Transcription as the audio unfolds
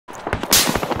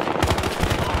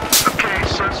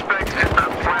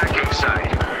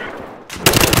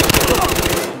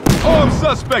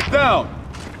Suspect down.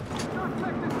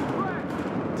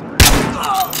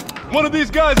 One of these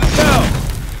guys is down.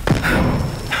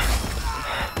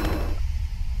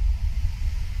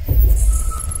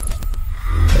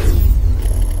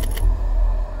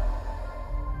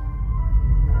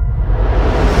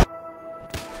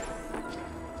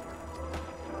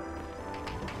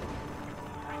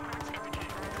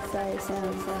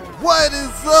 What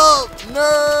is up, nerds?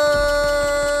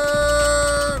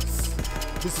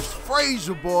 This is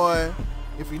Frazier, boy.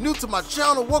 If you're new to my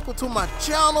channel, welcome to my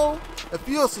channel. If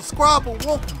you're a subscriber,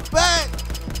 welcome back.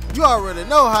 You already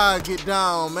know how I get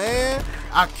down, man.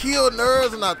 I kill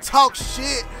nerds and I talk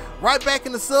shit. Right back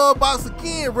in the sub box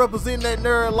again, representing that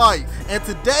nerd life. And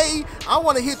today, I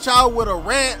want to hit y'all with a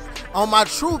rant on my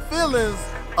true feelings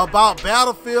about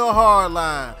Battlefield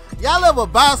Hardline. Y'all ever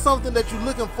buy something that you're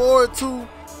looking forward to,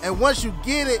 and once you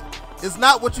get it, it's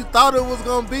not what you thought it was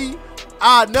gonna be?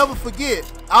 I'll never forget,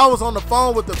 I was on the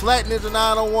phone with the Black Ninja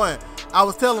 901. I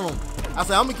was telling him, I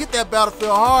said, I'm gonna get that Battlefield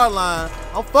Hardline.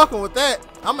 I'm fucking with that.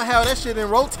 I'm gonna have that shit in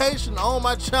rotation on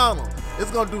my channel.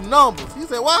 It's gonna do numbers. He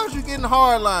said, why aren't you getting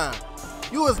Hardline?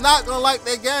 You is not gonna like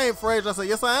that game, Frazier. I said,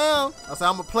 yes I am. I said,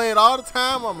 I'm gonna play it all the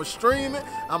time. I'm gonna stream it.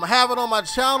 I'm gonna have it on my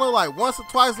channel like once or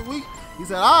twice a week. He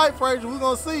said, all right, Frazier, we're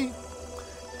gonna see.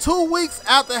 2 weeks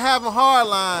after having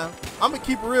Hardline, I'm gonna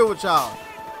keep it real with y'all.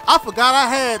 I forgot I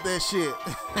had that shit.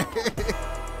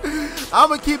 I'm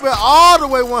gonna keep it all the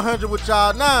way 100 with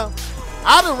y'all now.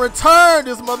 I done returned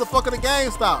this motherfucker to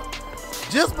GameStop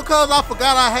just because I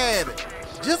forgot I had it.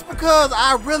 Just because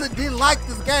I really didn't like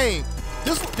this game.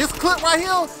 This clip right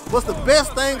here was the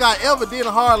best thing I ever did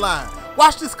in Hardline.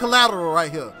 Watch this collateral right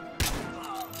here.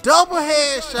 Double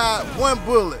headshot, 1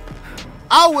 bullet.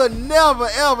 I would never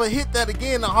ever hit that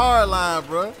again in Hardline,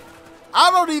 bro. I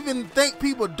don't even think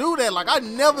people do that. Like, I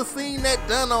never seen that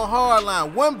done on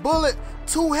Hardline. 1 bullet,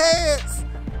 2 heads,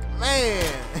 man.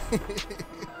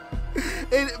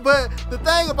 But the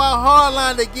thing about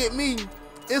Hardline that get me,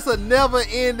 it's a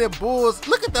never-ending bullshit.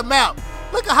 Look at the map.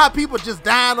 Look at how people just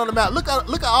dying on the map. Look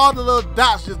at all the little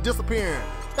dots just disappearing.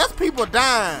 That's people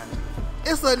dying.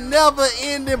 It's a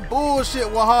never-ending bullshit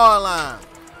with Hardline.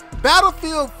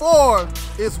 Battlefield 4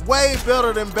 is way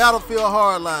better than Battlefield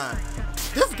Hardline.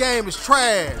 This game is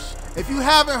trash. If you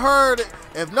haven't heard it,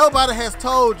 if nobody has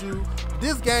told you,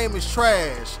 this game is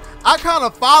trash. I kind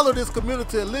of follow this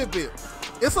community a little bit.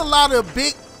 It's a lot of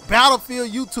big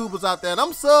Battlefield YouTubers out there, and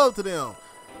I'm sub to them.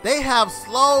 They have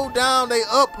slowed down their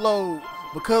upload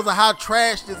because of how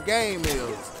trash this game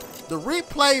is. The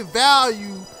replay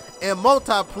value in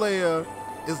multiplayer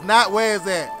is not where it's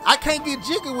at. I can't get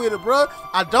jiggy with it, bro.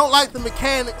 I don't like the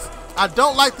mechanics. I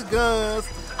don't like the guns.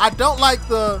 I don't like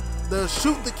the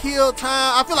shoot to kill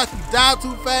time. I feel like you die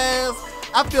too fast.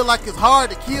 I feel like it's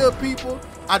hard to kill people.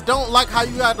 I don't like how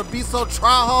you have to be so try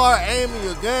hard aiming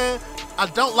your gun. I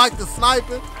don't like the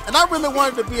sniping. And I really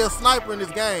wanted to be a sniper in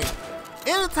this game.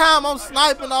 Anytime I'm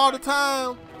sniping all the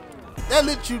time, that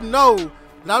lets you know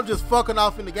that I'm just fucking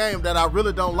off in the game, that I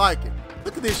really don't like it.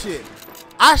 Look at this shit.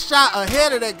 I shot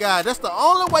ahead of that guy. That's the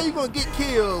only way you're gonna get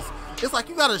kills. It's like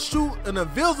you gotta shoot an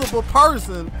invisible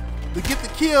person to get the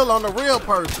kill on the real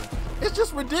person. It's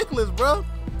just ridiculous, bro.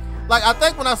 Like, I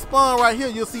think when I spawn right here,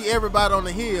 you'll see everybody on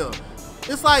the hill.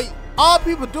 It's like all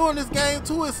people do in this game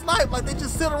too is snipe. Like, they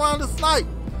just sit around and snipe.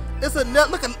 It's a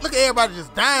look at everybody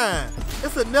just dying.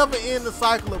 It's a never-ending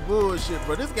cycle of bullshit,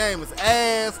 bro. This game is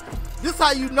ass. This is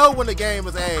how you know when the game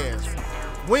is ass.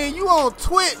 When you on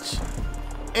Twitch,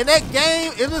 and that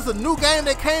game, it is a new game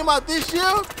that came out this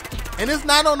year, and it's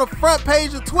not on the front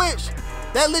page of Twitch,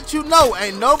 that lets you know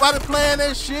ain't nobody playing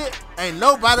that shit, ain't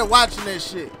nobody watching that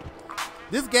shit.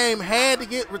 This game had to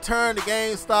get returned to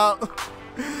GameStop.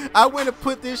 I went and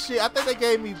put this shit, I think they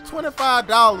gave me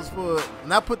 $25 for it,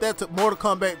 and I put that to Mortal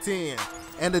Kombat 10.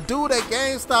 And the dude at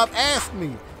GameStop asked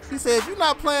me, he said, if you're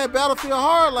not playing Battlefield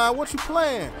Hardline, what you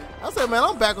playing? I said, man,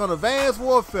 I'm back on Advanced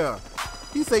Warfare.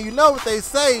 He said, you know what they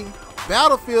say,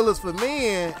 Battlefield is for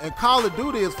men and Call of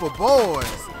Duty is for boys.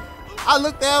 I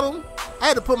looked at him. I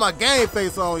had to put my game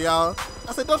face on, y'all.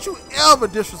 I said, don't you ever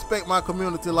disrespect my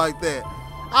community like that.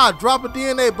 I'll drop a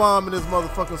DNA bomb in this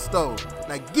motherfucking store.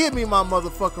 Now give me my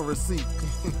motherfucking receipt.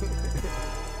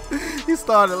 He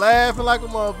started laughing like a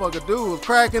motherfucker. Dude was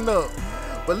cracking up.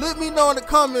 But let me know in the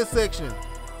comment section,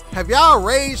 have y'all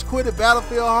rage quitted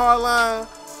Battlefield Hardline?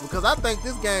 Because I think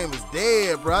this game is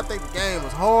dead, bro. I think the game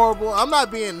is horrible. I'm not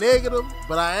being negative,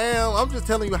 but I am. I'm just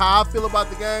telling you how I feel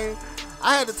about the game.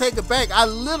 I had to take it back. I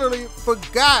literally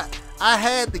forgot I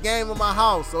had the game in my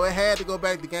house, so it had to go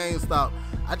back to GameStop.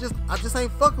 I just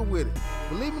ain't fucking with it.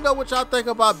 But let me know what y'all think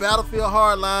about Battlefield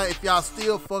Hardline. If y'all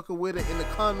still fucking with it in the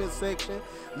comment section.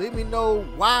 Let me know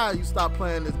why you stopped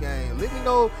playing this game. Let me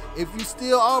know if you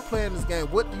still are playing this game.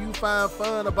 What do you find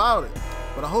fun about it?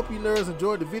 But I hope you nerds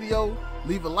enjoyed the video.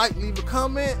 Leave a like, leave a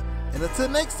comment. And until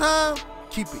next time,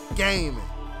 keep it gaming.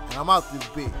 And I'm out this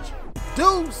bitch.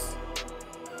 Deuce!